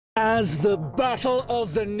As the Battle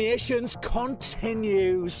of the Nations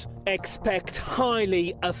continues, expect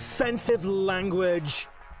highly offensive language.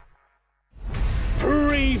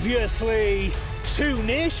 Previously, two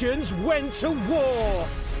nations went to war.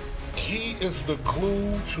 He is the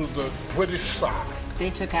glue to the British side. They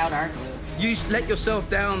took out our glue. You let yourself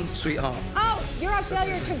down, sweetheart. Oh, you're a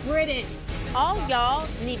failure to Britain. All y'all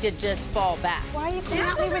need to just fall back. Why are you coming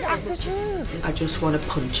at me with attitude? I just want to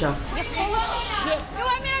punch her. You're full of shit. You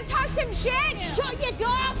want me to talk some shit? Shut your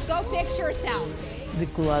girl. Go fix yourself. The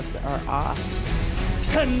gloves are off.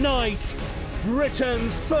 Tonight,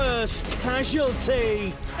 Britain's first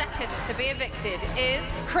casualty. Second to be evicted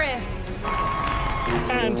is Chris.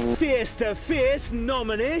 And face-to-face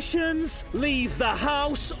nominations leave the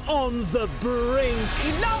house on the brink.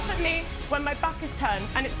 You laugh at me when my back is turned,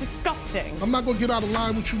 and it's disgusting. I'm not gonna get out of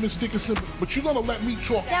line with you, Miss Dickinson, but you're gonna let me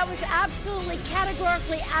talk. That was absolutely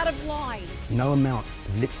categorically out of line. No amount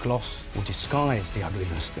of lip gloss will disguise the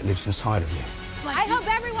ugliness that lives inside of you. I hope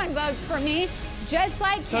everyone votes for me, just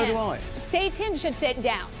like him. So do I. Satan should sit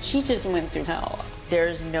down. She just went through hell.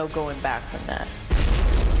 There's no going back from that.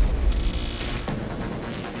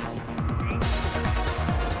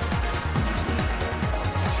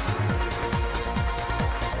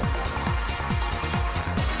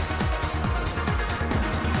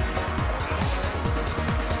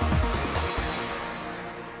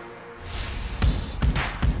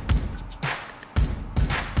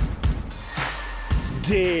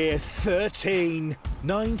 Day 13,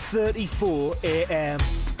 9:34 a.m.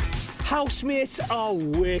 Housemates are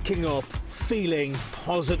waking up feeling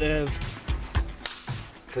positive.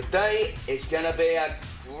 Today is gonna be a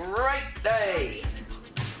great day.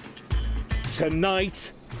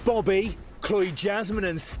 Tonight, Bobby, Chloe-Jasmine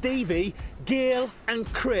and Stevie, Gail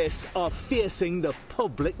and Chris are facing the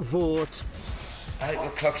public vote. I hope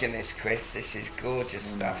you're clocking this, Chris. This is gorgeous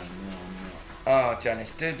stuff. Oh,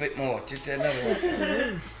 Janice, do a bit more. Just do another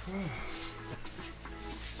one.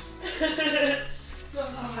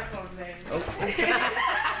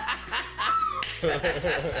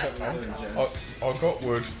 I got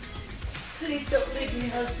wood. Please don't leave me,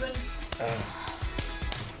 husband.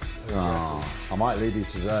 Oh, I might leave you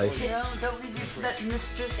today. No, don't leave me for that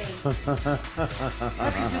mistress.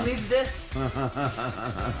 How could you leave this?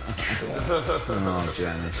 Oh,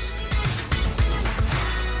 Janice.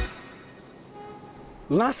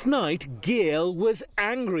 Last night, Gail was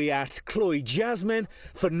angry at Chloe-Jasmine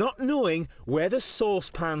for not knowing where the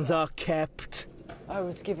saucepans are kept. I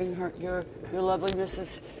was giving her your lovely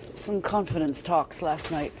missus some confidence talks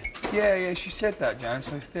last night. Yeah, she said that, Jan,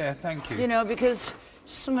 so yeah, thank you. You know, because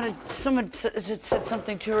someone said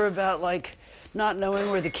something to her about, like, not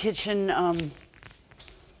knowing where the kitchen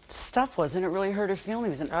stuff was, and it really hurt her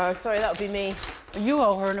feelings. And, Oh, sorry, that would be me. you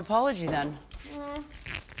owe her an apology then.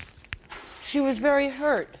 She was very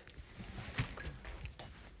hurt.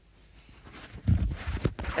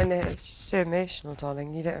 And it's just so emotional,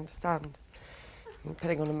 darling. You don't understand. I'm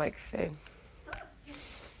putting on a microphone.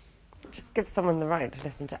 Just give someone the right to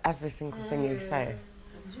listen to every single thing you say.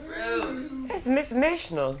 It's rude. It's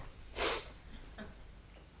emotional.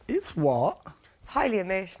 It's what? It's highly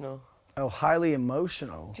emotional. Oh, highly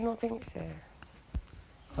emotional. Do you not think so?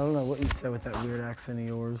 I don't know what you said with that weird accent of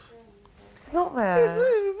yours. It's not weird.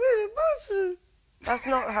 That's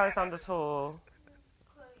not how I sound at all.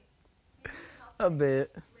 A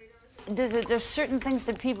bit. There's certain things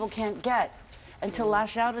that people can't get, and to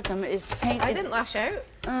lash out at them is pain. I didn't lash out.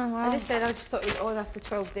 Oh, well. I just thought it was odd after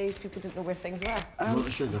 12 days, people didn't know where things were.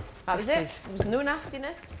 Sugar. That was it. There was no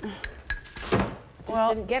nastiness. Just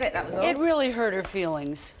didn't get it, that was all. It really hurt her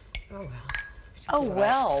feelings. Oh, well. Oh,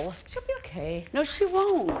 well. She'll be okay. No, she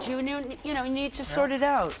won't. You need to sort it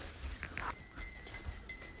out.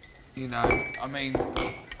 You know, I mean,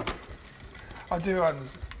 I do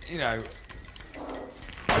understand, you know,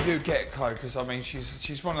 I do get Chloe, because, I mean,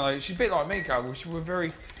 she's one of those, she's a bit like me, Gail. We're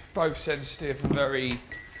very both sensitive and very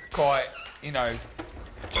quite, you know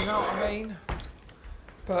what I mean?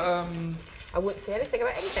 But, I wouldn't say anything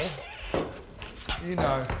about anything. you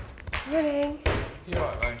know. Morning. You're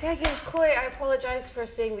right, mate. Yeah, good. Chloe, I apologise for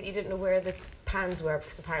saying that you didn't know where the pans were,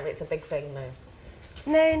 because apparently it's a big thing now.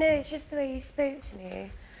 No, it's just the way you spoke to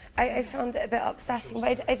me. I found it a bit upsetting,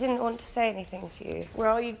 but I didn't want to say anything to you.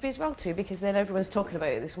 Well, you'd be as well too, because then everyone's talking about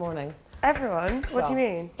it this morning. Everyone? What do you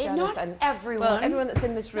mean? Janice Not everyone. Well, everyone that's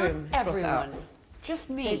in this room. Not everyone.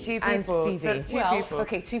 Just me. So 2 people. And Stevie. So it's 2 Well, people.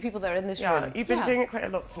 okay, 2 people that are in this Yeah, room. you've been doing it quite a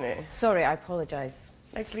lot to me. Sorry, I apologise.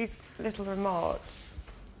 Like these little remarks.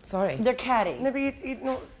 Sorry. They're catty. No, but you're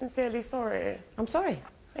not sincerely sorry. I'm sorry.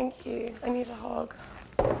 Thank you. I need a hug.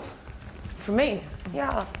 For me?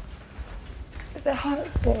 Yeah. Because it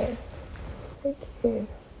hurts me. Thank you.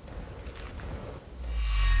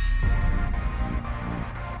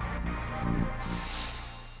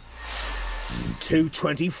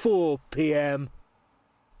 (2:24 p.m.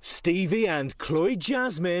 Stevie and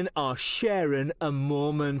Chloe-Jasmine are sharing a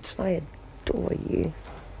moment. I adore you.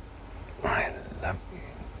 I love you.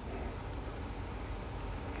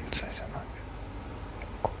 Say so much.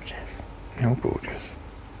 Gorgeous. You're gorgeous.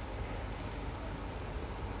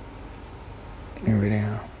 You really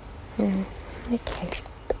are. Okay.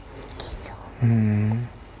 Kiss her.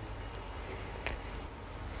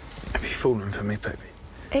 Have you fallen for me, baby?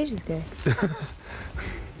 Ages ago.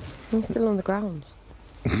 I'm still on the ground.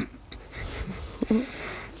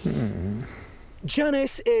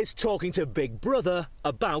 Janice is talking to Big Brother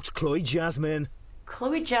about Chloe-Jasmine.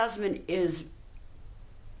 Chloe-Jasmine is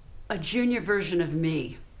a junior version of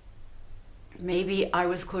me. Maybe I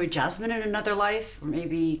was Chloe-Jasmine in another life, or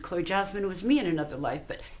maybe Chloe-Jasmine was me in another life,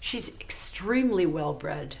 but she's extremely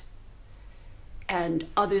well-bred. And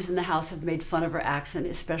others in the house have made fun of her accent,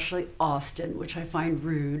 especially Austin, which I find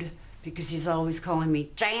rude, because he's always calling me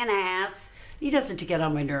Janice. He does it to get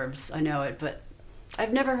on my nerves, I know it, but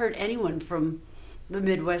I've never heard anyone from the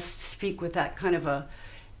Midwest speak with that kind of an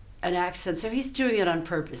accent, so he's doing it on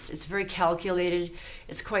purpose. It's very calculated.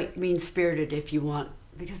 It's quite mean-spirited, if you want,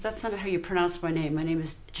 because that's not how you pronounce my name. My name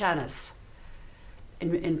is Janice.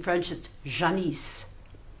 In French, it's Janice.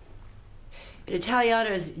 In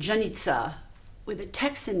Italiano, it's Janitza. With a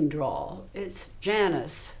Texan drawl, it's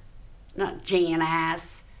Janice, not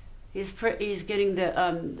Janice. He's getting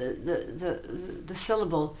the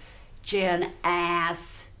syllable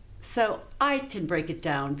Jan-ass. So I can break it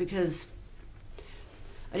down because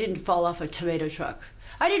I didn't fall off a tomato truck.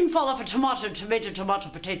 I didn't fall off a tomato,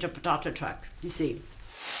 potato truck, you see.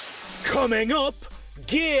 Coming up,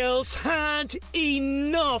 Gail's had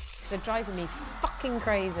enough. They're driving me fucking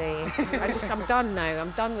crazy. I'm done now.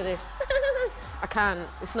 I'm done with this. I can't.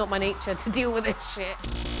 It's not my nature to deal with this shit.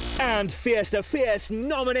 And Face to Face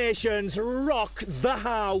nominations rock the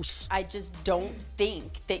house. I just don't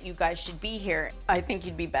think that you guys should be here. I think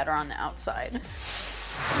you'd be better on the outside.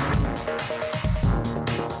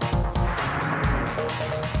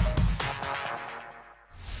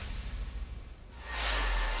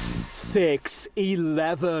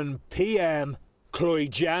 6:11 p.m.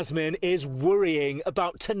 Chloe-Jasmine is worrying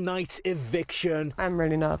about tonight's eviction. I'm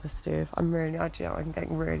really nervous, Steve. I'm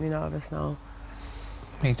getting really nervous now.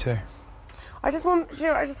 Me too. I just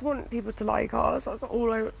want people to like us. That's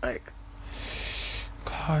all I like.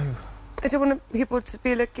 Chloe. I don't want people to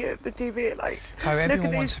be looking at the TV like, Chloe, look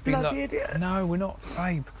everyone at wants these to be bloody like. idiots. No, we're not,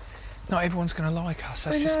 babe. Not everyone's going to like us.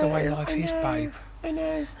 That's just the way life is, babe. I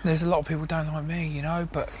know. There's a lot of people who don't like me, you know,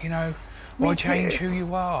 but, you know, why change who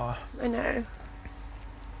you are? I know.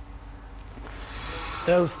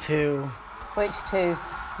 Those two. Which two?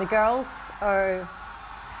 The girls or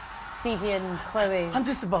Stevie and Chloe? I'm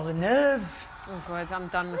just a ball of nerves. Oh God, I'm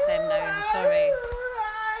done with them now. I'm sorry.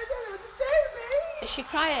 Is she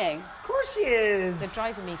crying? Of course she is. They're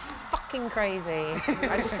driving me fucking crazy.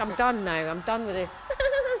 I'm done now. I'm done with this.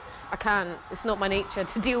 I can't. It's not my nature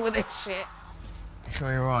to deal with this shit. You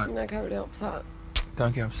sure you're right? I get really upset.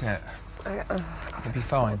 Don't get upset. You'll be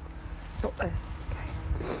fine. Stop this.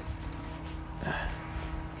 Okay.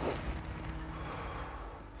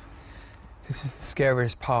 This is the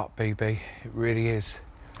scariest part, BB. It really is.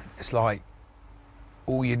 It's like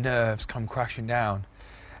all your nerves come crashing down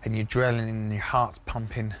and your adrenaline and your heart's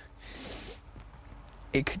pumping.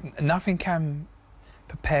 Nothing can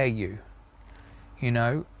prepare you, you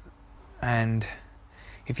know, and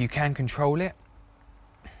if you can control it,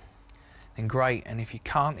 then great, and if you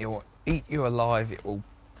can't, it will eat you alive, it will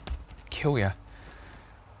kill you.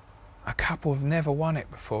 A couple have never won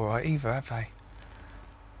it before either, have they?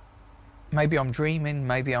 Maybe I'm dreaming,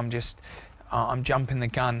 maybe I'm just, I'm jumping the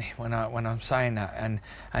gun when I'm saying that,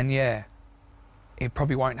 and yeah, it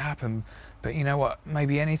probably won't happen, but you know what,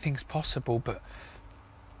 maybe anything's possible, but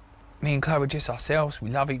me and Chloe are just ourselves, we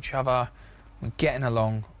love each other, we're getting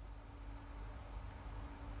along,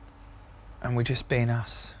 and we're just being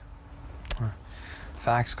us.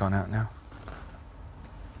 Fag's gone out now.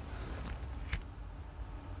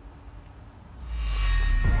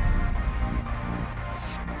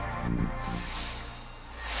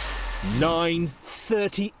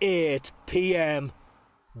 (9:38 p.m.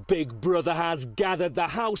 Big Brother has gathered the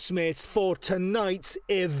housemates for tonight's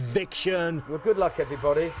eviction. Well, good luck,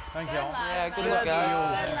 everybody. Thank you. Yeah, good luck,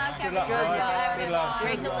 guys. Good luck, everybody. Good luck.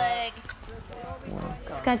 Break a leg.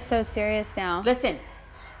 This guy's so serious now. Listen.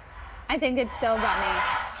 I think it's still about me.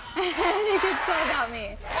 I think it's still about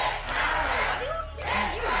me.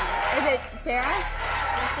 Is it Tara?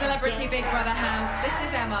 Celebrity Big Brother house. This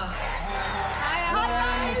is Emma. Hi, I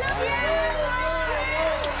love you.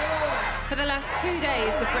 For the last 2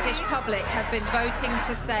 days, the British public have been voting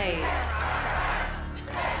to save.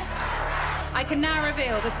 I can now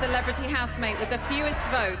reveal the celebrity housemate with the fewest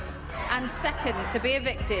votes and second to be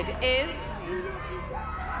evicted is...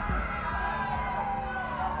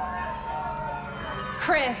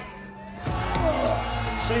 Chris.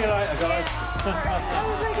 See you later, guys.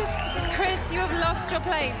 Chris, you have lost your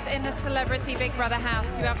place in the Celebrity Big Brother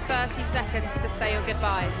house. You have 30 seconds to say your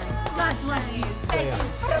goodbyes. God bless you. Thank you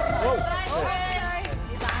so much.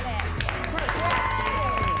 You got it.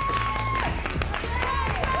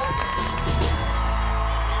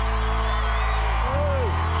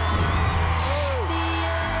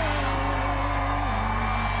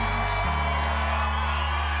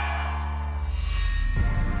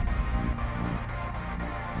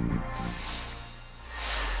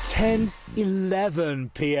 Ten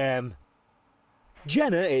 11 p.m.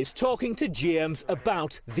 Jenna is talking to James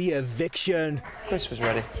about the eviction. Chris was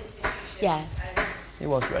ready. Yeah. He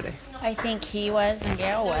was ready. I think he was and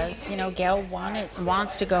Gail was. You know, Gail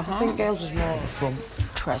wants to go home. I think Gail's was more from...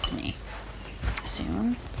 Trust me.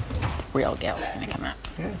 Soon, real Gail's gonna come out.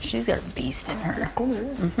 Yeah. She's got a beast in her.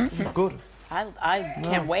 Mm-hmm. Good. I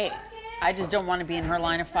can't wait. I just don't want to be in her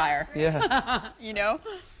line of fire. Yeah. You know?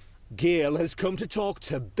 Gail has come to talk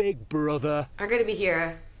to Big Brother. I'm going to be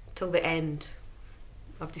here till the end.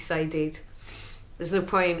 I've decided. There's no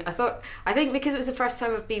point. I think because it was the first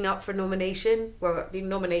time I've been up for nomination, well, been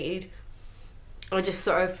nominated, I just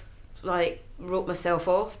sort of like wrote myself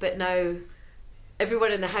off. But now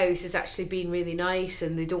everyone in the house has actually been really nice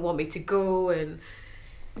and they don't want me to go, and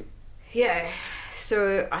yeah,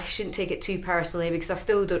 so I shouldn't take it too personally because I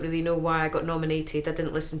still don't really know why I got nominated. I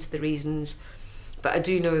didn't listen to the reasons. But I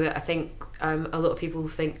do know that I think a lot of people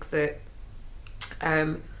think that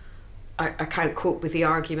I can't cope with the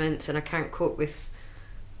arguments and I can't cope with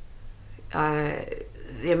the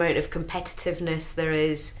amount of competitiveness there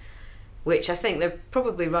is, which I think they're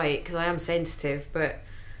probably right because I am sensitive, but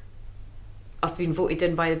I've been voted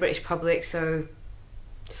in by the British public, so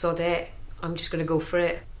sod it. I'm just going to go for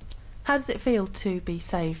it. How does it feel to be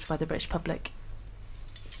saved by the British public?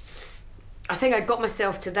 I think I got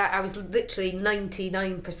myself to that. I was literally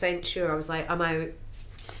 99% sure. I was like, I'm out.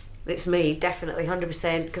 It's me, definitely,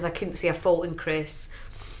 100%, because I couldn't see a fault in Chris.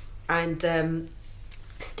 And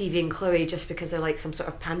Stevie and Chloe, just because they're like some sort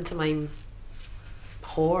of pantomime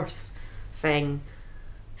horse thing.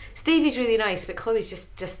 Stevie's really nice, but Chloe's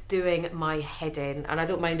just doing my head in. And I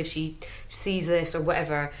don't mind if she sees this or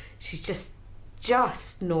whatever. She's just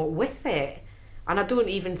not with it. And I don't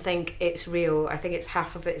even think it's real. I think it's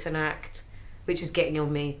half of it's an act, which is getting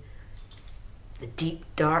on me. The deep,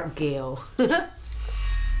 dark Gail.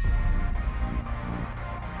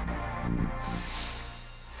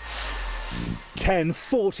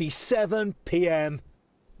 10:47 p.m.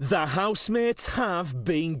 The housemates have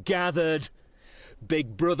been gathered.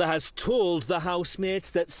 Big Brother has told the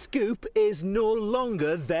housemates that Scoop is no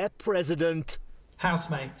longer their president.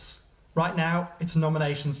 Housemates, right now it's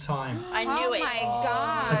nominations time. I knew it. Oh my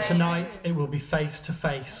God. And tonight it will be face to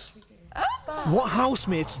face. What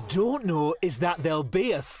housemates don't know is that there'll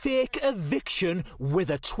be a fake eviction with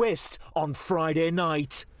a twist on Friday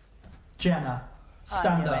night. Jenna,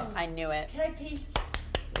 stand up. I knew it. Can I pee?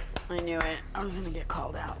 I knew it. I was gonna get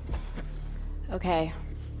called out. Okay.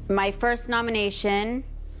 My first nomination,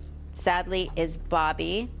 sadly, is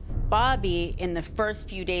Bobby. Bobby, in the first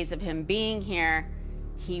few days of him being here,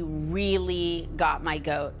 he really got my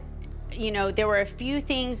goat. You know, there were a few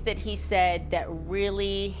things that he said that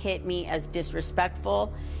really hit me as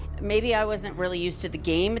disrespectful. Maybe I wasn't really used to the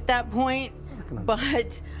game at that point,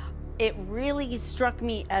 but it really struck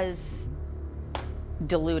me as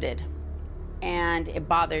diluted, and it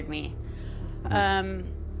bothered me.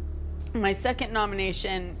 My second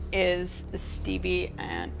nomination is Stevie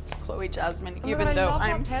and Chloe-Jasmine, even though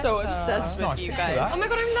I'm so obsessed with you guys. Oh my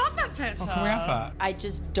God, I love that picture. Oh, can we have that? I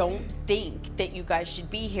just don't think that you guys should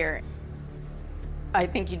be here. I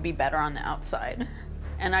think you'd be better on the outside.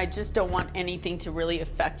 And I just don't want anything to really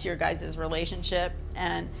affect your guys' relationship.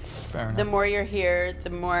 And the more you're here, the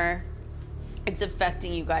more it's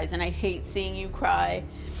affecting you guys. And I hate seeing you cry.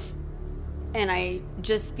 And I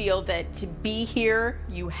just feel that to be here,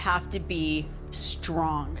 you have to be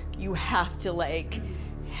strong. You have to, like,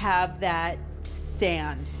 have that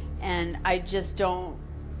stand. And I just don't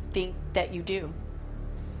think that you do.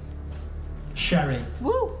 Sherry,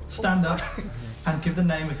 Woo! stand up and give the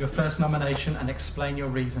name of your first nomination and explain your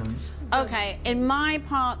reasons. Okay, in my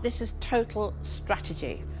part, this is total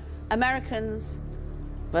strategy. Americans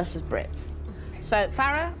versus Brits. So,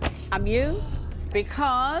 Farah, I'm you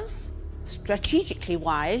because, strategically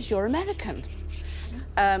wise, you're American.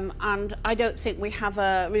 And I don't think we have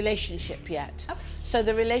a relationship yet. Okay. So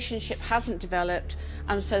the relationship hasn't developed,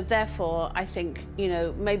 and so therefore I think, you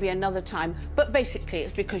know, maybe another time, but basically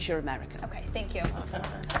it's because you're American. Okay, thank you.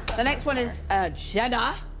 The next one is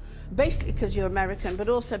Jenna, basically because you're American, but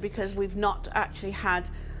also because we've not actually had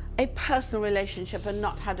a personal relationship and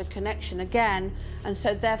not had a connection again, and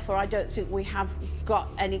so therefore I don't think we have got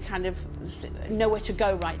any kind of nowhere to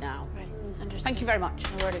go right now. Right, understand. Thank you very much.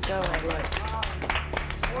 Nowhere to go, right?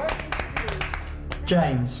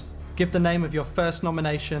 James, give the name of your first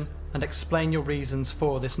nomination and explain your reasons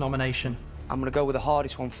for this nomination. I'm going to go with the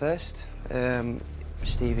hardest one first.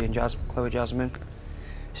 Stevie and Chloe-Jasmine.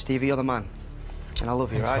 Stevie, you're the man. And I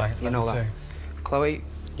love you, Thanks, right? mate. You know Love you that. too. Chloe,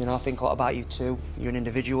 you know, I think a lot about you too. You're an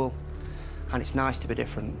individual, and it's nice to be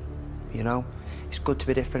different, you know? It's good to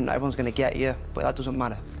be different. Not everyone's going to get you, but that doesn't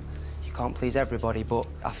matter. You can't please everybody, but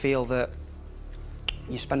I feel that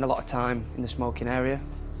you spend a lot of time in the smoking area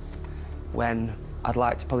when I'd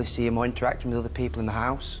like to probably see you more interacting with other people in the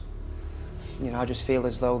house. You know, I just feel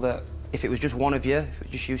as though that if it was just one of you, if it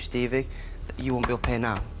was just you, Stevie, that you wouldn't be up here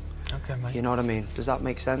now. Okay, mate. You know what I mean? Does that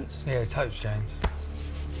make sense? Yeah, totes, James.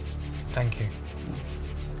 Thank you.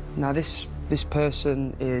 Now, this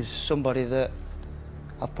person is somebody that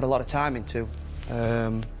I've put a lot of time into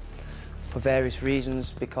for various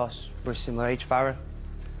reasons, because we're a similar age, Farah.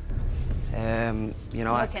 You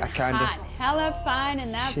know, I kind of... Hella fine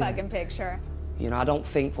in that fucking picture. You know, I don't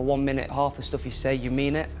think for 1 minute half the stuff you say, you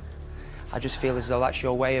mean it. I just feel as though that's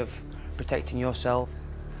your way of protecting yourself.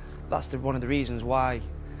 That's one of the reasons why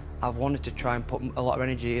I've wanted to try and put a lot of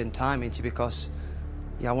energy and time into, because,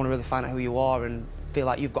 yeah, I want to really find out who you are and feel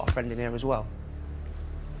like you've got a friend in here as well.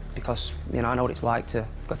 Because, you know, I know what it's like to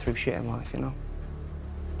go through shit in life, you know.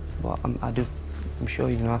 But I'm sure,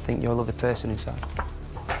 you know, I think you're a lovely person inside.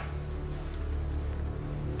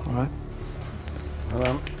 All right?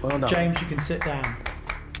 Well done. James, you can sit down.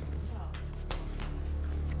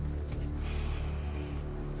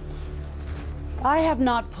 I have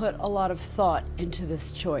not put a lot of thought into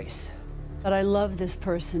this choice, but I love this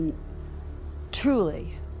person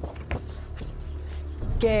truly.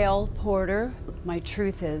 Gail Porter, my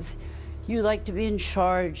truth is, you like to be in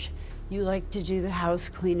charge. You like to do the house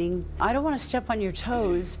cleaning. I don't want to step on your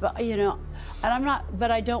toes, but, you know,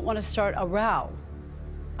 but I don't want to start a row.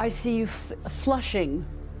 I see you flushing,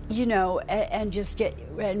 you know, and just get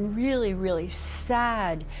really, really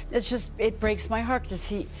sad. It breaks my heart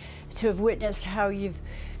to have witnessed how you've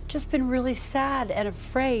just been really sad and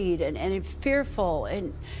afraid and fearful.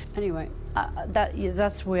 And anyway,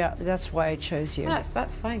 that's why I chose you.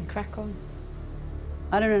 That's fine. Crack on.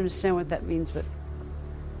 I don't understand what that means, but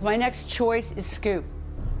my next choice is Scoop.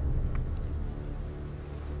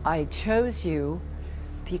 I chose you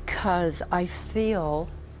because I feel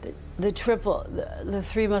that the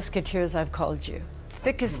three musketeers I've called you.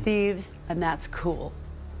 Thick as thieves, and that's cool.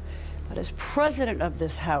 But as president of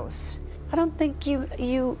this house, I don't think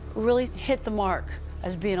you really hit the mark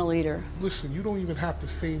as being a leader. Listen, you don't even have to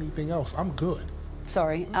say anything else. I'm good.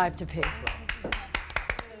 Sorry, I have to pee.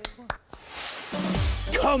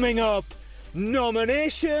 Coming up,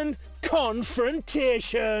 nomination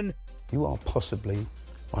confrontation. You are possibly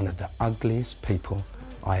one of the ugliest people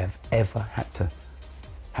I have ever had to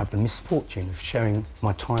have the misfortune of sharing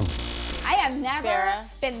my time with. I have never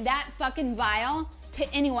been that fucking vile to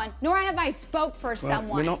anyone, nor have I spoke for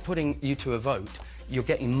someone. We're not putting you to a vote. You're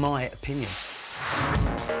getting my opinion.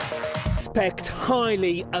 Expect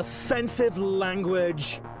highly offensive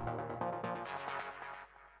language.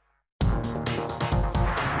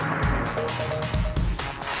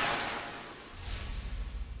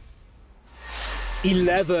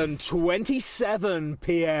 (11:27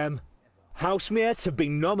 p.m. Housemates have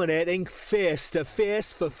been nominating face to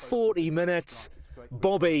face for 40 minutes.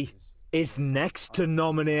 Bobby is next to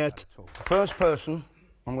nominate. The first person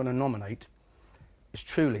I'm going to nominate is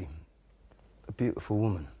truly a beautiful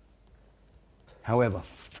woman. However,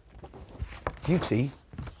 beauty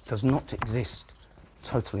does not exist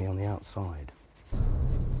totally on the outside.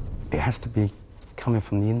 It has to be coming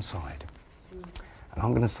from the inside. And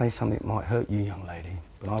I'm going to say something that might hurt you, young lady,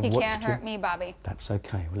 but I've watched you. You can't hurt me, Bobby. That's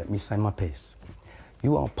okay. Well, let me say my piece.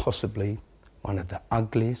 You are possibly one of the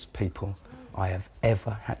ugliest people I have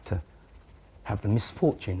ever had to have the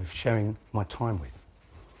misfortune of sharing my time with.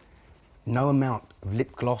 No amount of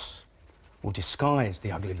lip gloss will disguise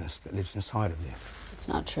the ugliness that lives inside of you. It's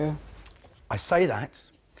not true. I say that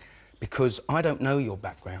because I don't know your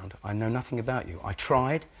background. I know nothing about you. I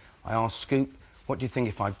tried. I asked Scoop What do you think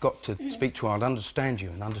if I got to speak to her, I'd understand you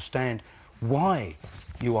and understand why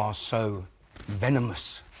you are so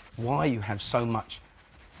venomous, why you have so much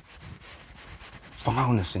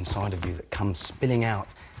vileness inside of you that comes spilling out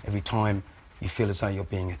every time you feel as though you're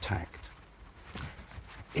being attacked.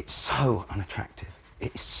 It's so unattractive.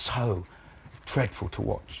 It is so dreadful to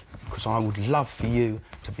watch, because I would love for you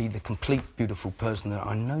to be the complete, beautiful person that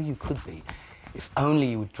I know you could be, if only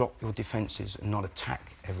you would drop your defences and not attack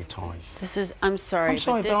every time. This is, I'm sorry,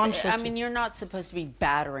 but I'm I mean, you're not supposed to be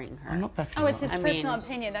battering her. I'm not battering Oh, it's her. his personal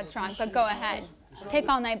opinion that's wrong, but go ahead. Take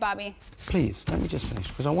all night, Bobby. Please, let me just finish,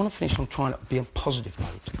 because I want to finish on trying to be a positive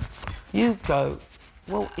note. You go,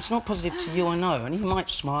 well, it's not positive to you, I know, and you might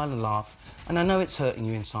smile and laugh, and I know it's hurting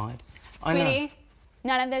you inside. I know. Sweetie,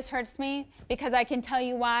 none of this hurts me because I can tell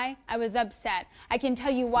you why I was upset. I can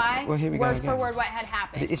tell you why, Well, here we go word again. for word, what had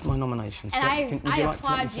happened. It is my nomination. And so I like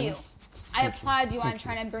applaud you. I applaud you on Thank you.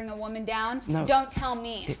 trying to bring a woman down. No, Don't tell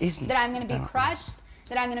me it isn't that I'm going to be about crushed,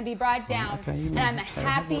 that I'm going to be brought down, okay, you that I'm a say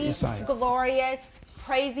what you happy, say. glorious,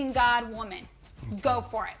 praising God woman. Go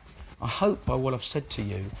for it. I hope by what I've said to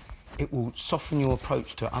you, it will soften your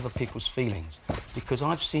approach to other people's feelings, because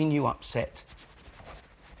I've seen you upset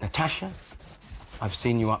Natasha, I've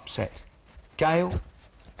seen you upset Gail,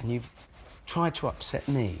 and you've tried to upset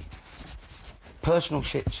me. Personal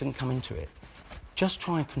shit shouldn't come into it. Just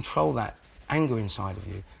try and control that anger inside of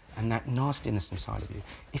you and that nastiness inside of you.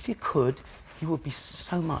 If you could, you would be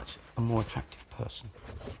so much a more attractive person.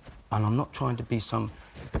 And I'm not trying to be some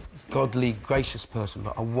godly, gracious person,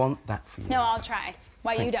 but I want that for you. No, I'll try.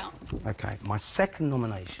 Why you don't? Okay, my second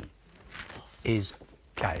nomination is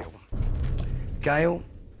Gail. Gail,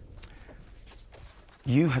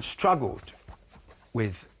 you have struggled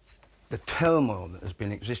with the turmoil that has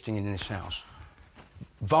been existing in this house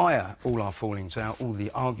via all our fallings out, all the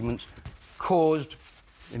arguments caused,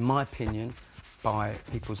 in my opinion, by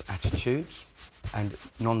people's attitudes and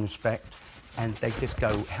non-respect, and they just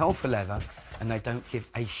go hell for leather and they don't give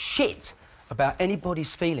a shit about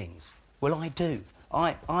anybody's feelings. Well, I do.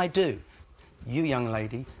 I do. You, young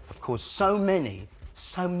lady, have caused so many.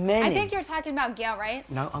 I think you're talking about Gail, right?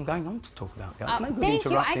 No, I'm going on to talk about Gail. Thank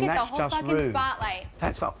you. I get the whole fucking spotlight.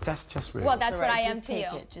 That's just rude. Well, that's what I am to you.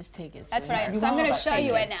 Just take it. That's what I am. So I'm going to show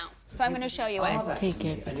you it now. So I'm going to show you it. Just take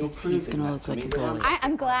it, because he's going to look like a bully.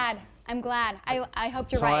 I'm glad. I'm glad. I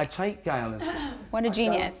hope you're right. So I take Gail and... What a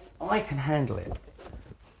genius. I can handle it.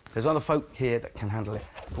 There's other folk here that can handle it.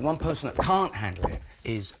 But one person that can't handle it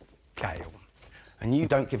is Gail. And you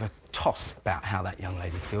don't give a toss about how that young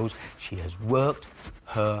lady feels. She has worked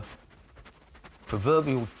her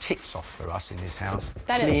proverbial tits off for us in this house.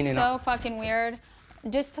 That is so fucking weird.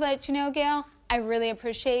 Just to let you know, Gail, I really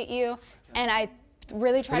appreciate you, and I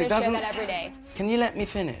really try to share that every day. Can you let me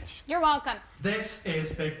finish? You're welcome. This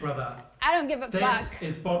is Big Brother. I don't give a fuck. This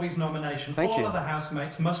is Bobby's nomination. Thank All you. other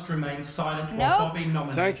housemates must remain silent Nope. while Bobby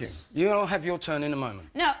nominates. Thank you. You'll have your turn in a moment.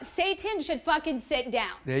 No, Satan should fucking sit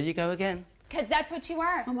down. There you go again. Because that's what you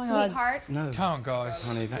are, my God. sweetheart. No. Come on, guys.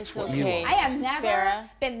 Honey, that's It's what okay. you are. I have never Farrah.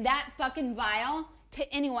 been that fucking vile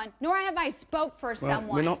to anyone, nor have I spoke for Well,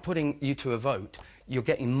 someone. we're not putting you to a vote. You're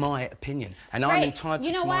getting my opinion, and I'm Great. entitled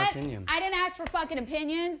You know to what? my opinion. I didn't ask for fucking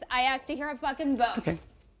opinions. I asked to hear a fucking vote. Okay.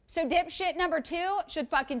 So dipshit number 2 should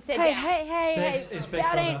fucking sit Hey, down. hey, This is Big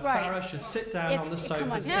that Brother. ain't right. Farrah should sit down on the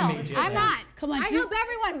sofas No, immediately. I'm not. Come on, I hope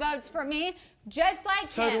everyone votes for me, just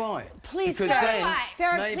like So him. do I. Please, Because then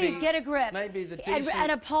Farrah, maybe- please get a grip. Maybe the and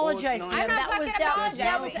decent apologize to organized- him. I'm not That was fucking apologizing.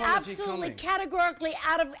 that was There's no apology absolutely coming. categorically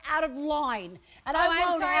out of line. And Oh, I I'm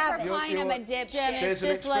won't sorry have for it. calling him a dipshit. There's an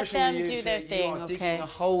just let expression them you do use their here, thing, you are okay? digging a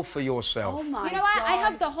hole for yourself. Oh my You know what? God. I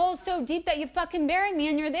hope the hole's so deep that you fucking bury me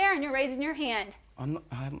and you're there and you're raising your hand. I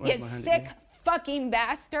haven't You raised my hand sick at fucking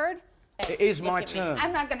bastard. you. It is my Look at me. turn.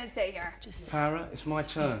 I'm not gonna sit here. Farrah, it's my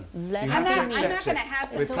turn. Let You him have to I'm not accept gonna it. have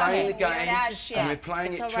some We're playing the fucking weird game, ass shit. and we're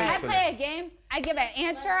playing It's it all right. I truthfully. play a game, I give an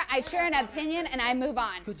answer, I share an opinion, and I move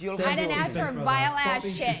on. Good, you'll This have I didn't is ask Big for Brother. vile ass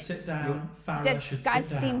Bobby shit. should sit down. Farrah should sit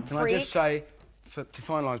Disgusting down. Can I freak. just say, to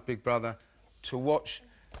finalise Big Brother, to watch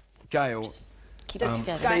Gail keep it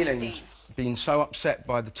together. feelings being so upset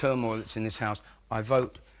by the turmoil that's in this house, I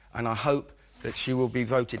vote, and I hope that she will be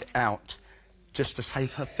voted out just to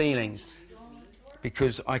save her feelings,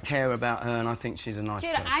 because I care about her and I think she's a nice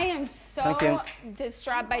Dude, person. I am so Thank you.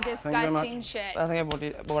 distraught by you very disgusting much. shit. I think everybody,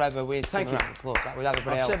 whatever, we're Thank going you. to applaud that with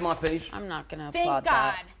everybody I've else. said my piece. I'm not going to Thank applaud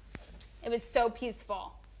God. that. It was so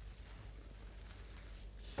peaceful.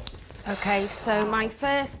 Okay, so my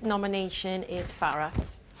first nomination is Farrah.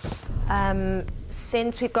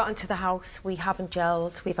 Since we've got into the house, we haven't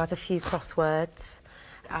gelled. We've had a few crosswords.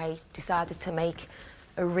 I decided to make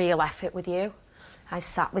a real effort with you. I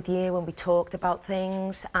sat with you and we talked about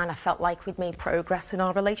things, and I felt like we'd made progress in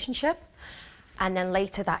our relationship. And then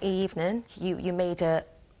later that evening, you made a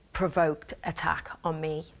provoked attack on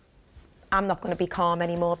me. I'm not going to be calm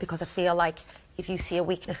anymore because I feel like if you see a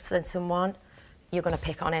weakness in someone, you're going to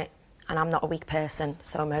pick on it. And I'm not a weak person,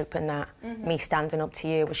 so I'm hoping that me standing up to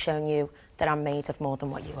you was showing you that I'm made of more than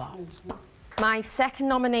what you are. My second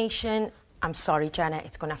nomination, I'm sorry, Jenna,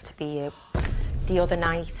 it's going to have to be you. The other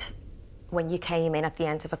night, when you came in at the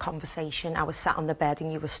end of a conversation, I was sat on the bed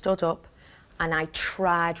and you were stood up, and I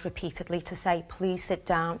tried repeatedly to say, please sit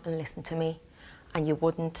down and listen to me, and you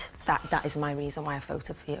wouldn't. That is my reason why I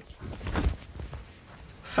voted for you.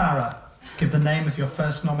 Farah, give the name of your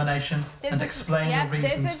first nomination and explain your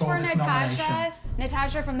reasons for this nomination.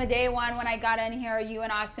 Natasha, from the day one when I got in here, you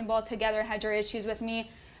and Austin both together had your issues with me,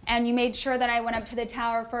 and you made sure that I went up to the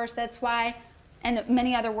tower first, that's why, and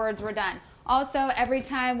many other words were done. Also, every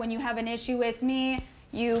time when you have an issue with me,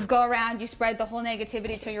 you go around, you spread the whole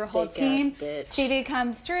negativity to your whole team. Stevie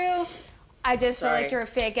comes through. I just feel like you're a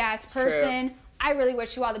fake ass person. True. I really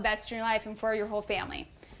wish you all the best in your life and for your whole family.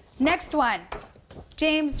 Next one.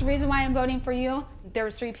 James, the reason why I'm voting for you, there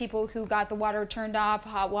was 3 people who got the water turned off,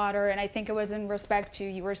 hot water, and I think it was in respect to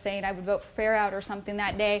you were saying I would vote for Fair Out or something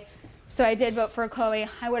that day. So I did vote for Chloe.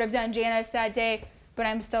 I would have done Janice that day, but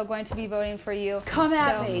I'm still going to be voting for you. Come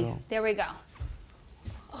at me. There we go.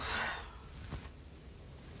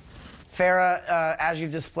 Farah, as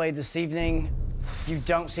you've displayed this evening, you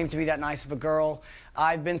don't seem to be that nice of a girl.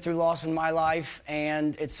 I've been through loss in my life,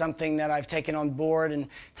 and it's something that I've taken on board and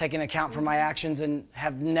taken account for my actions and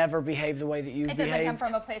have never behaved the way that you behaved. It doesn't come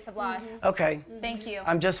from a place of loss. Okay. Thank you.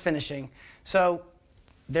 I'm just finishing. So,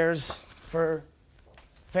 there's for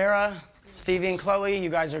Farah, Stevie, and Chloe. You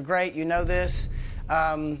guys are great. You know this.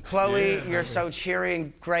 Chloe, you're so cheery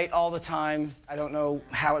and great all the time. I don't know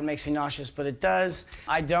how it makes me nauseous, but it does.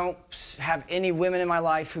 I don't have any women in my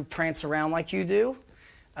life who prance around like you do.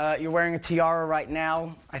 You're wearing a tiara right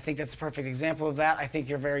now. I think that's a perfect example of that. I think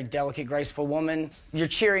you're a very delicate, graceful woman. Your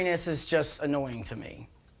cheeriness is just annoying to me.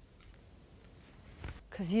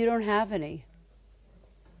 Because you don't have any.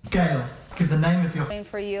 Gail, give the name of your...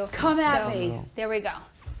 For you. Come at me. There we go.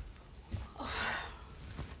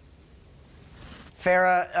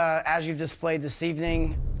 Farah, as you've displayed this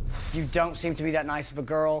evening, you don't seem to be that nice of a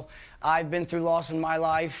girl. I've been through loss in my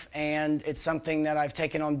life, and it's something that I've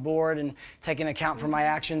taken on board and taken account for my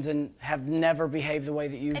actions and have never behaved the way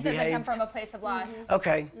that you behaved. It doesn't come from a place of loss.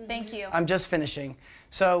 Okay. Thank you. I'm just finishing.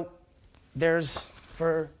 So, there's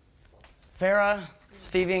for Farah,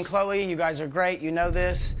 Stevie, and Chloe. You guys are great. You know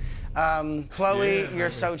this. Chloe, you're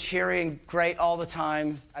so cheery and great all the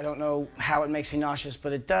time. I don't know how it makes me nauseous,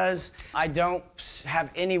 but it does. I don't have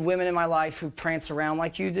any women in my life who prance around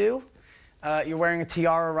like you do. You're wearing a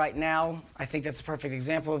tiara right now. I think that's a perfect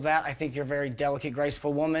example of that. I think you're a very delicate,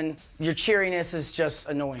 graceful woman. Your cheeriness is just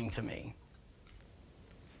annoying to me.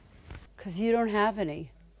 Because you don't have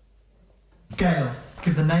any. Gail,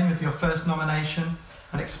 give the name of your first nomination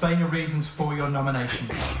and explain your reasons for your nomination.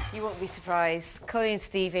 You won't be surprised. Chloe and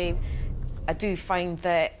Stevie, I do find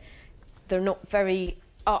that they're not very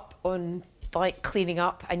up on like cleaning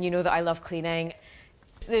up, and you know that I love cleaning.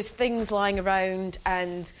 There's things lying around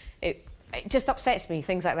and it just upsets me,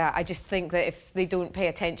 things like that. I just think that if they don't pay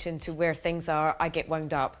attention to where things are, I get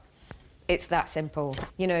wound up. It's that simple.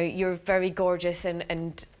 You know, you're very gorgeous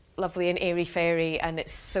and lovely and airy-fairy, and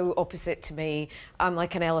it's so opposite to me. I'm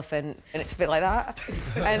like an elephant, and it's a bit like that.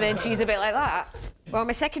 And then she's a bit like that. Well,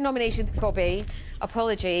 my second nomination, Bobby,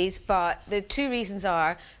 apologies, but the 2 reasons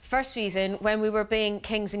are, first reason, when we were being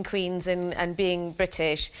kings and queens and being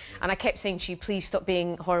British, and I kept saying to you, please stop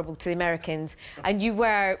being horrible to the Americans, and you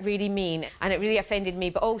were really mean, and it really offended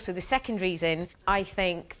me. But also, the second reason, I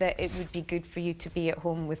think that it would be good for you to be at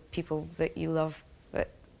home with people that you love,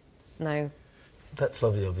 but no. That's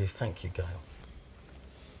lovely of you. Thank you, Gail.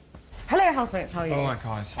 Hello, housemates. How are you? All right,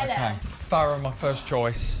 guys. Hello. Okay. Farah, my first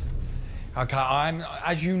choice. Okay,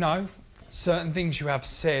 as you know, certain things you have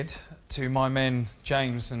said to my men,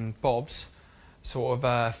 James and Bob's, sort of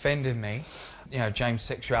offended me. You know, James'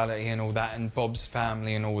 sexuality and all that, and Bob's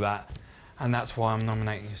family and all that. And that's why I'm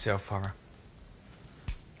nominating yourself, Farah.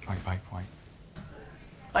 Wait, babe, wait.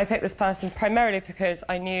 I picked this person primarily because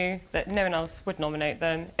I knew that no one else would nominate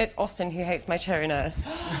them. It's Austin who hates my cheeriness.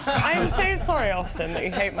 I'm so sorry, Austin, that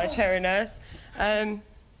you hate my cheeriness. I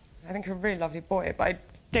think you're a really lovely boy, but I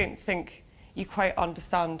don't think you quite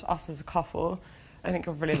understand us as a couple. I think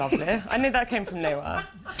you're really lovely. I know that came from nowhere.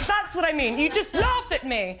 That's what I mean. You just laugh at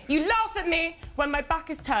me. You laugh at me when my back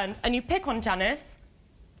is turned and you pick on Janice,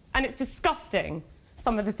 and it's disgusting.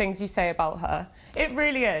 some of the things you say about her. It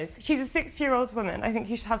really is. She's a 60-year-old woman. I think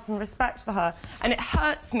you should have some respect for her. And it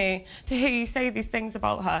hurts me to hear you say these things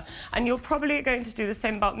about her. And you're probably going to do the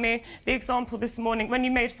same about me. The example this morning, when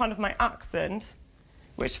you made fun of my accent,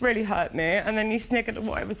 which really hurt me, and then you sniggered at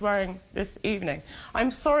what I was wearing this evening.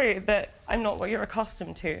 I'm sorry that I'm not what you're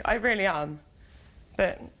accustomed to. I really am.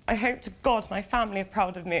 But I hope to God my family are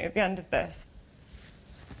proud of me at the end of this.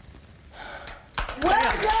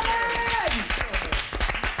 Well done!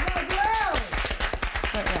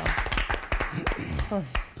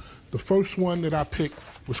 The first one that I picked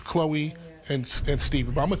was Chloe and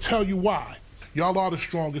Stevie, but I'm gonna tell you why. Y'all are the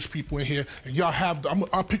strongest people in here, and y'all have,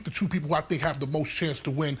 I'll pick the two people who I think have the most chance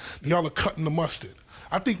to win. Y'all are cutting the mustard.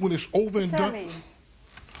 I think when it's over and done,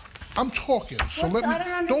 I'm talking, so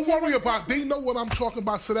don't worry about it. They know what I'm talking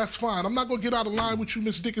about, so that's fine. I'm not gonna get out of line with you,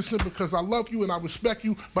 Miss Dickinson, because I love you and I respect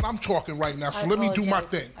you, but I'm talking right now, so let me do my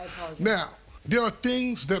thing. Now, there are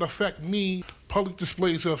things that affect me, public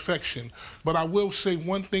displays of affection, but I will say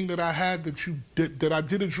one thing that I had that I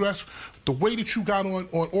did address. The way that you got on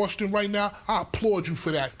Austin right now, I applaud you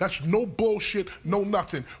for that. That's no bullshit, no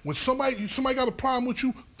nothing. When somebody got a problem with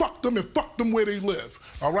you, fuck them and fuck them where they live,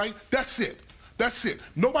 all right? That's it. That's it.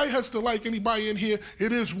 Nobody has to like anybody in here.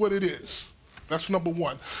 It is what it is. That's number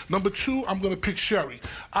one. Number two, I'm gonna pick Sherry.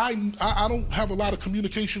 I don't have a lot of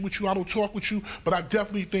communication with you. I don't talk with you, but I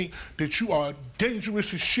definitely think that you are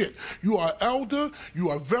dangerous as shit. You are elder. You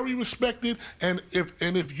are very respected, and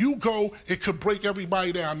if you go, it could break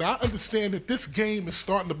everybody down. Now I understand that this game is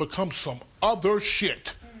starting to become some other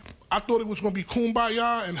shit. I thought it was going to be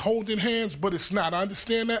kumbaya and holding hands, but it's not. I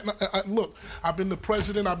understand that. And look, I've been the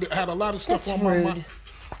president. I've had a lot of stuff on my mind.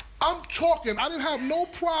 I'm talking. I didn't have no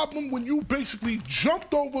problem when you basically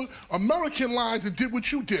jumped over American lines and did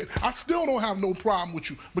what you did. I still don't have no problem with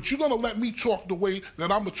you, but you're going to let me talk the way that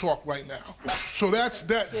I'm going to talk right now. So that's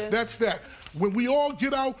that. That's that. When we all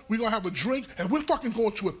get out, we're going to have a drink, and we're fucking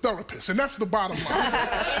going to a therapist, and that's the bottom line.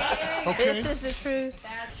 Okay? This is the truth.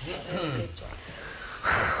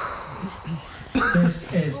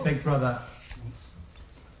 This is Big Brother.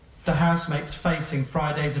 The housemates facing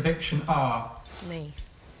Friday's eviction are... Me.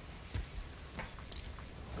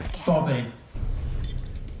 Bobby,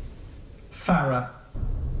 Farah,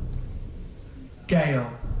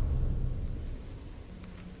 Gail,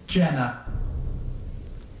 Jenna,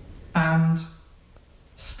 and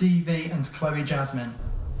Stevie and Chloe-Jasmine.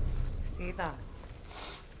 See that?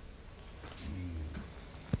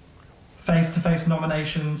 Face-to-face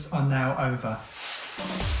nominations are now over.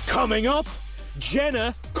 Coming up,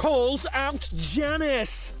 Jenna calls out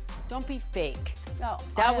Janice. Don't be fake. No,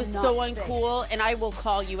 that was so uncool, and I will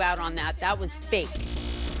call you out on that. That was fake.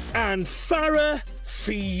 And Farah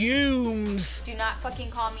fumes. Do not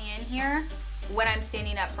fucking call me in here when I'm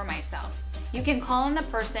standing up for myself. You can call in the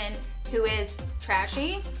person who is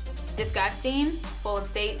trashy, disgusting, full of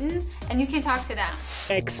Satan, and you can talk to them.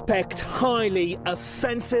 Expect highly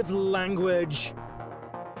offensive language.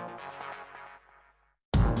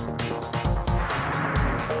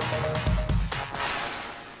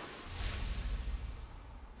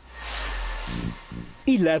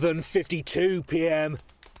 (11:52 p.m.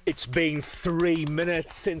 It's been 3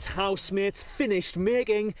 minutes since housemates finished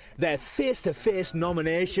making their face-to-face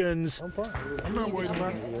nominations. I'm fine. I'm not worried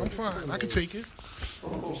about it. I'm fine. I can take it.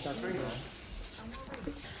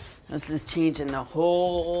 This is changing the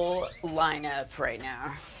whole lineup right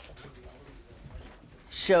now.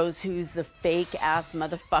 Shows who's the fake-ass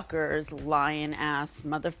motherfuckers, lying-ass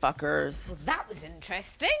motherfuckers. Well, that was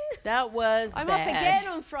interesting. That was I'm bad. up again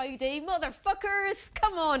on Friday, motherfuckers.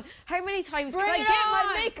 Come on. How many times can I get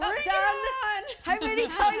my makeup done? How many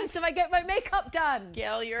times do I get my makeup done?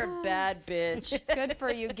 Gail, you're a bad bitch. Good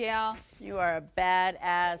for you, Gail. You are a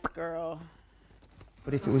bad-ass girl.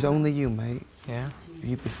 But if it was only you, mate,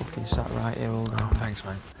 you'd be fucking sat right here all day. Oh, thanks,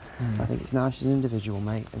 mate. I think it's nice she's an individual,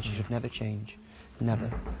 mate, and she should never change.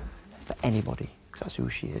 Never. For anybody. Because that's who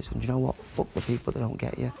she is. And you know what? Fuck the people that don't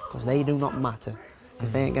get you. Because they do not matter.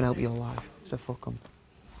 Because they ain't going to help your life. So fuck them.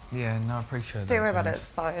 Yeah, no, I appreciate that. Don't worry about it,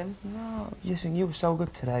 it's fine. No, listen, you were so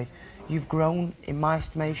good today. You've grown, in my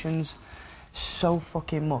estimations, so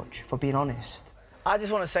fucking much, for being honest. I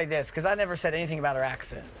just want to say this, because I never said anything about her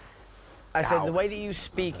accent. I said the way that you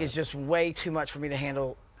speak is just way too much for me to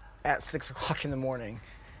handle at 6 o'clock in the morning.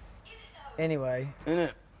 Anyway.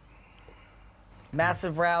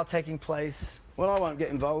 Massive row taking place. Well, I won't get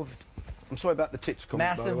involved. I'm sorry about the tits comment,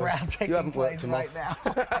 Massive row taking place right now.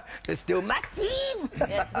 They're still massive.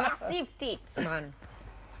 It's massive tits, man.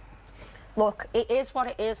 Look, it is what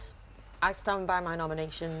it is. I stand by my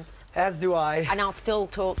nominations. As do I. And I'll still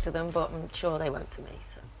talk to them, but I'm sure they won't to me,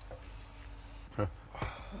 so.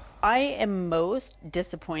 I am most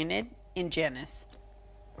disappointed in Janice.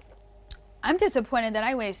 I'm disappointed that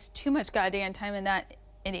I waste too much goddamn time in that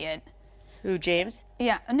idiot. Who, James?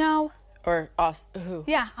 Yeah, no. Or Austin? Who?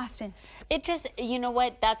 Yeah, Austin. It just, you know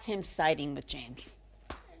what? That's him siding with James.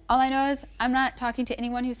 All I know is I'm not talking to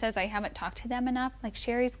anyone who says I haven't talked to them enough. Like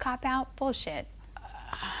Sherry's cop-out. Bullshit.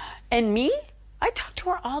 And me? I talk to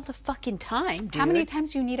her all the fucking time, dude. How many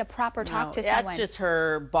times do you need a proper talk to someone? That's just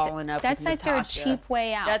her balling up That's with like their Natasha. cheap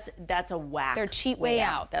way out. That's a whack. Their cheap way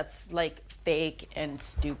out. That's like fake and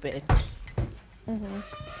stupid. Mm-hmm.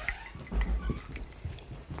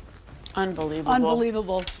 Unbelievable.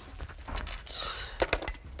 Unbelievable.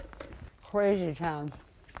 Crazy town.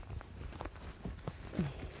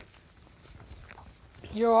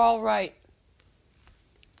 You're all right,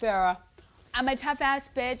 Farrah. I'm a tough-ass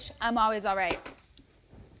bitch. I'm always all right.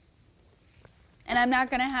 And I'm not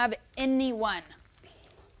going to have anyone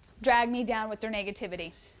drag me down with their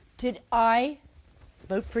negativity. Did I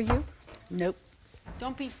vote for you? Nope.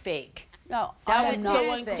 Don't be fake. No, That I was am so not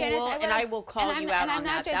uncool, fake. and I will call you out on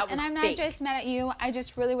that. That was And I'm not fake. just mad at you. I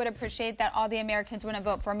just really would appreciate that all the Americans wouldn't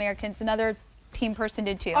vote for Americans. Another team person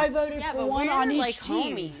did too. I voted Yeah, for but one we're on each like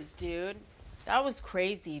team. homies, dude. That was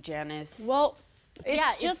crazy, Janice. Well,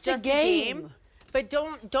 it's just a game. But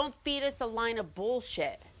don't feed us a line of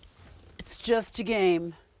bullshit. It's just a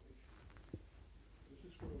game.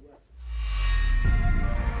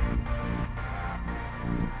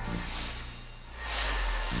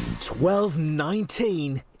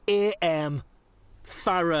 $12:19 a.m.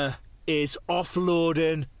 Farrah is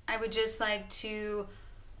offloading. I would just like to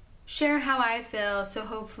share how I feel so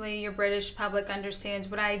hopefully your British public understands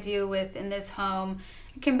what I deal with in this home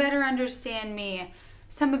and can better understand me.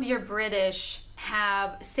 Some of your British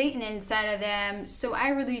have Satan inside of them, so I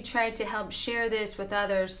really tried to help share this with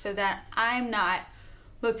others so that I'm not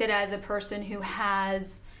looked at as a person who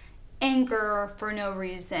has anger for no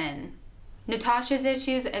reason. Natasha's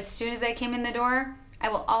issues, as soon as I came in the door, I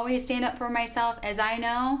will always stand up for myself, as I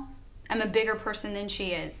know I'm a bigger person than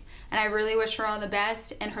she is. And I really wish her all the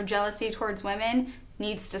best, and her jealousy towards women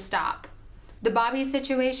needs to stop. The Bobby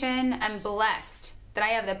situation, I'm blessed that I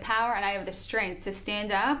have the power and I have the strength to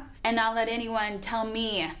stand up and not let anyone tell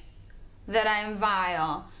me that I'm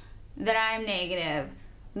vile, that I'm negative,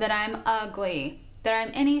 that I'm ugly, that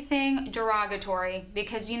I'm anything derogatory,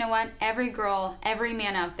 because you know what? Every girl, every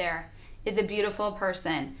man out there is a beautiful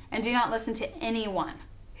person. And do not listen to anyone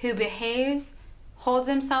who behaves, holds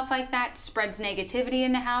himself like that, spreads negativity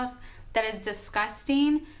in the house. That is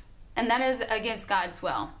disgusting, and that is against God's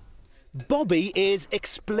will. Bobby is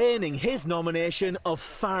explaining his nomination of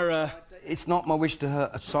Farrah. It's not my wish to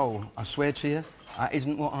hurt a soul, I swear to you. That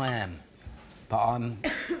isn't what I am. But I'm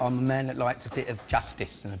a man that likes a bit of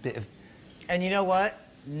justice and a bit of... And you know what?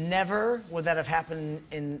 Never would that have happened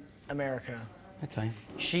in America. Okay.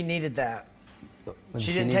 She needed that. When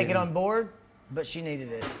She didn't take needed it on board, but she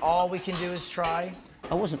needed it. All we can do is try.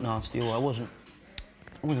 I wasn't nasty, or I wasn't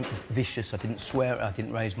vicious. I didn't swear. I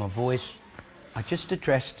didn't raise my voice. I just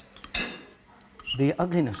addressed the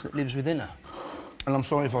ugliness that lives within her. And I'm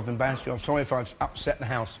sorry if I've embarrassed you. I'm sorry if I've upset the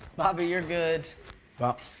house. Bobby, you're good.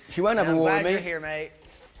 But she won't have I'm a war with glad me. you're here, mate.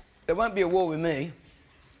 There won't be a war with me.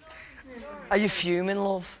 Are you fuming,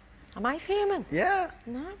 love? Am I fuming? Yeah.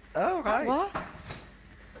 No. Oh, right. What?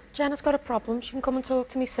 Jenna's got a problem. She can come and talk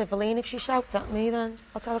to me civilly, and if she shouts at me, then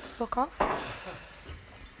I'll tell her to fuck off.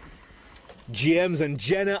 James and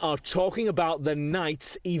Jenna are talking about the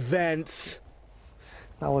night's events.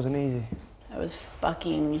 That wasn't easy. That was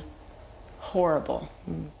fucking horrible.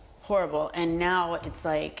 Horrible. And now it's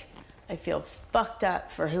like I feel fucked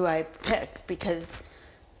up for who I picked because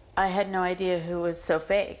I had no idea who was so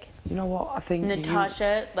fake. You know what? I think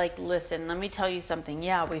Natasha, like, listen, let me tell you something.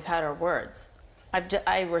 Yeah, we've had our words.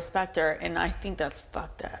 I respect her, and I think that's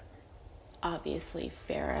fucked up. Obviously,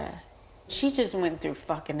 Farrah, she just went through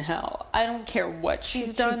fucking hell. I don't care what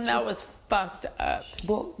she's done. That was fucked up.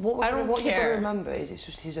 But what I don't what you care. gotta remember is it's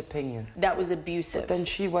just his opinion. That was abusive. But then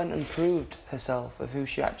she went and proved herself of who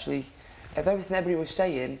she actually... Of everything everybody was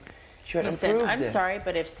saying, she went Listen, and proved I'm it. sorry,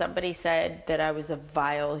 but if somebody said that I was a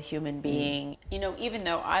vile human being, you know, even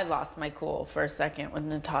though I lost my cool for a second with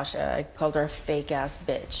Natasha, I called her a fake-ass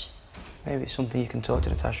bitch. Maybe it's something you can talk to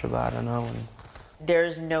Natasha about, I don't know. And...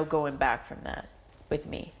 There's no going back from that with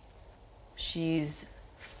me. She's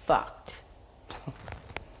fucked.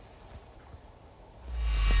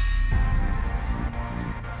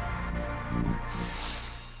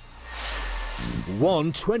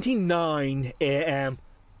 1:29 a.m.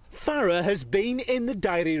 Farrah has been in the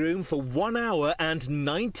diary room for 1 hour and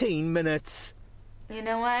 19 minutes. You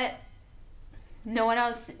know what? No one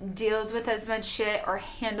else deals with as much shit or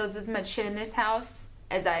handles as much shit in this house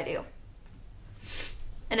as I do.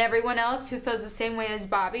 And everyone else who feels the same way as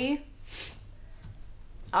Bobby,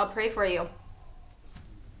 I'll pray for you.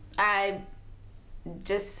 I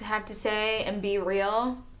just have to say and be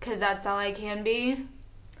real, because that's all I can be.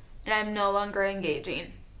 And I'm no longer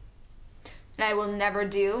engaging. And I will never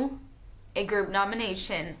do a group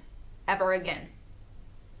nomination ever again.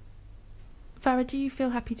 Farah, do you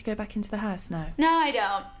feel happy to go back into the house now? No, I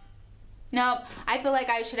don't. No, I feel like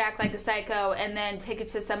I should act like a psycho and then take it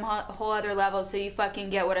to some whole other level so you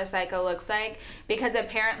fucking get what a psycho looks like. Because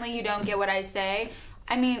apparently you don't get what I say.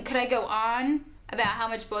 I mean, could I go on about how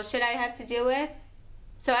much bullshit I have to deal with?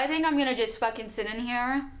 So I think I'm gonna just fucking sit in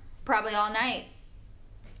here probably all night.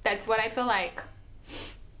 That's what I feel like.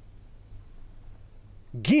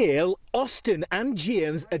 Gail, Austin and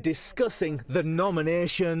James are discussing the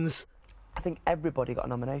nominations. I think everybody got a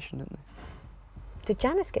nomination, didn't they? Did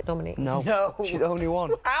Janice get nominated? No. No. She's the only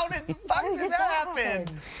one. How did the fuck did that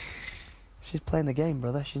happen? She's playing the game,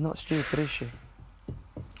 brother. She's not stupid, is she?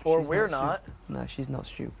 Or She's we're not. No, she's not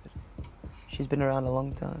stupid. She's been around a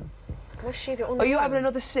long time. Was she the only Are you one? having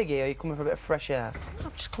another ciggy or are you coming for a bit of fresh air?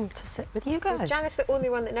 I've just come to sit with you guys. Was Janice the only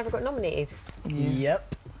one that never got nominated?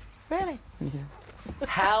 Yep. Really? Yeah.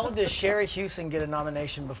 How does Sherry Hewson get a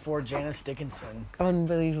nomination before Janice Dickinson?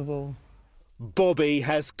 Unbelievable. Bobby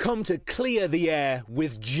has come to clear the air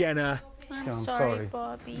with Jenna. I'm sorry,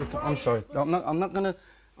 Bobby. I'm sorry. I'm not gonna.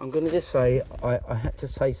 I'm gonna just say I had to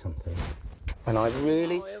say something, and I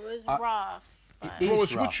really. Oh, it was rough. It Well, is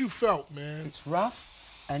it's rough. what you felt, man. It's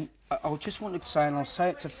rough, and I just wanted to say, and I'll say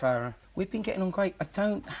it to Farah. We've been getting on great.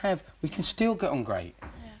 We can still get on great. Yeah.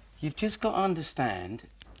 You've just got to understand.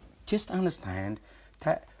 Just understand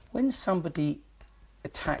that when somebody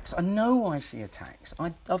attacks, I know why she attacks.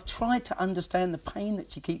 I've tried to understand the pain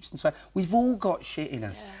that she keeps inside. We've all got shit in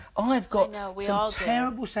us. Yeah. I've got some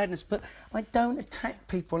terrible sadness, but I don't attack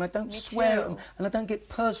people and I don't swear at them and I don't get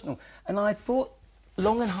personal. And I thought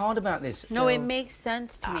long and hard about this. No, it makes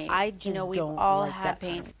sense to me. I just we've all had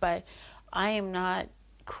pain, but I am not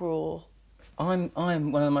cruel. I'm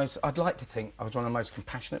one of the most, I'd like to think I was one of the most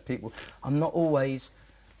compassionate people. I'm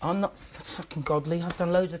not fucking godly. I've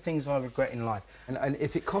done loads of things I regret in life. And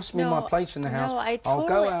if it costs me my place in the house, I'll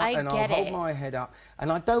go out and I'll hold my head up.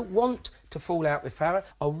 And I don't want to fall out with Farah.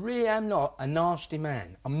 I really am not a nasty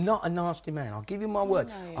man. I'm not a nasty man. I'll give you my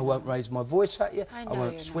word. I won't raise my voice at you. I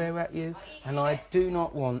won't swear at you. And I do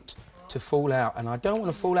not want to fall out. And I don't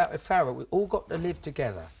want to fall out with Farah. We've all got to live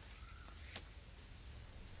together.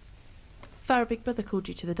 Farah, Big Brother called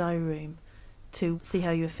you to the diary room to see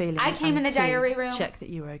how you were feeling. I came in the diary room check that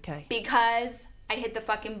you were okay. Because I hit the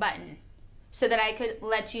fucking button so that I could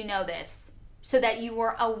let you know this, so that you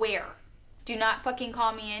were aware. Do not fucking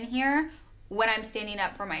call me in here when I'm standing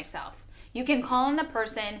up for myself. You can call in the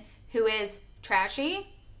person who is trashy,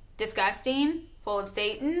 disgusting, full of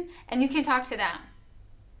Satan, and you can talk to them.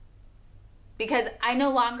 Because I no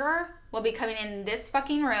longer will be coming in this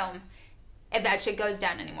fucking room if that shit goes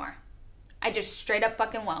down anymore. I just straight up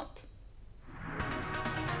fucking won't.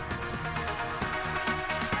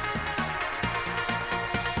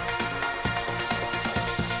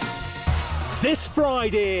 This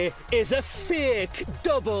Friday is a fake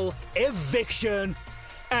double eviction,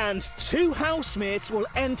 and 2 housemates will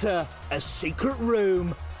enter a secret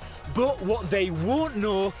room. But what they won't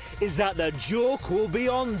know is that the joke will be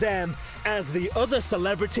on them, as the other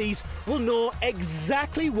celebrities will know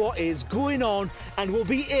exactly what is going on and will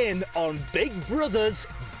be in on Big Brother's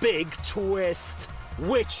big twist.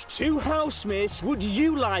 Which 2 housemates would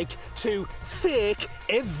you like to fake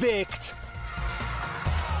evict?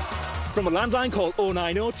 From a landline, call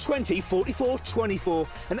 090 20 44 24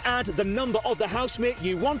 and add the number of the housemate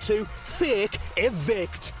you want to fake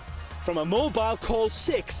evict. From a mobile, call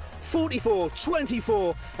 6 44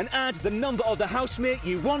 24 and add the number of the housemate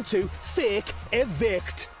you want to fake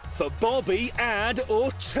evict. For Bobby, add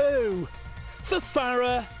 02. For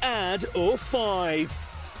Farah, add 05.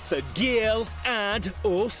 For Gail, add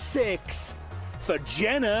 06. For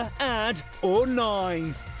Jenna, add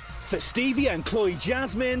 09. For Stevie and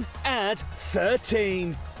Chloe-Jasmine, add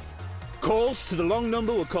 13. Calls to the long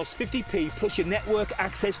number will cost 50p plus your network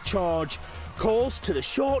access charge. Calls to the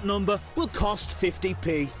short number will cost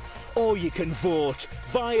 50p. Or you can vote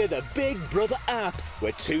via the Big Brother app,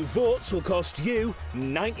 where 2 votes will cost you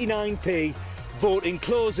 99p. Voting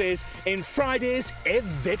closes in Friday's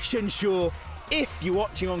eviction show. If you're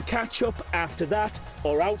watching on catch-up after that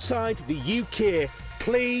or outside the UK,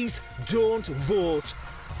 please don't vote.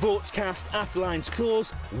 Votes cast after lines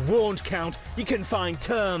close won't count. You can find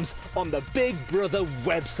terms on the Big Brother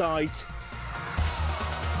website.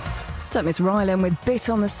 Don't miss Rylan with Bit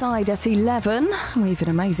on the Side at 11. We've an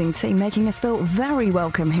amazing team making us feel very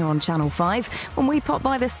welcome here on Channel 5 when we pop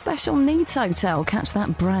by the Special Needs Hotel. Catch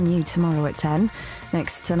that brand new tomorrow at 10.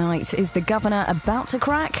 Next tonight, is the governor about to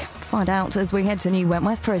crack? Find out as we head to New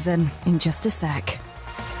Wentworth Prison in just a sec.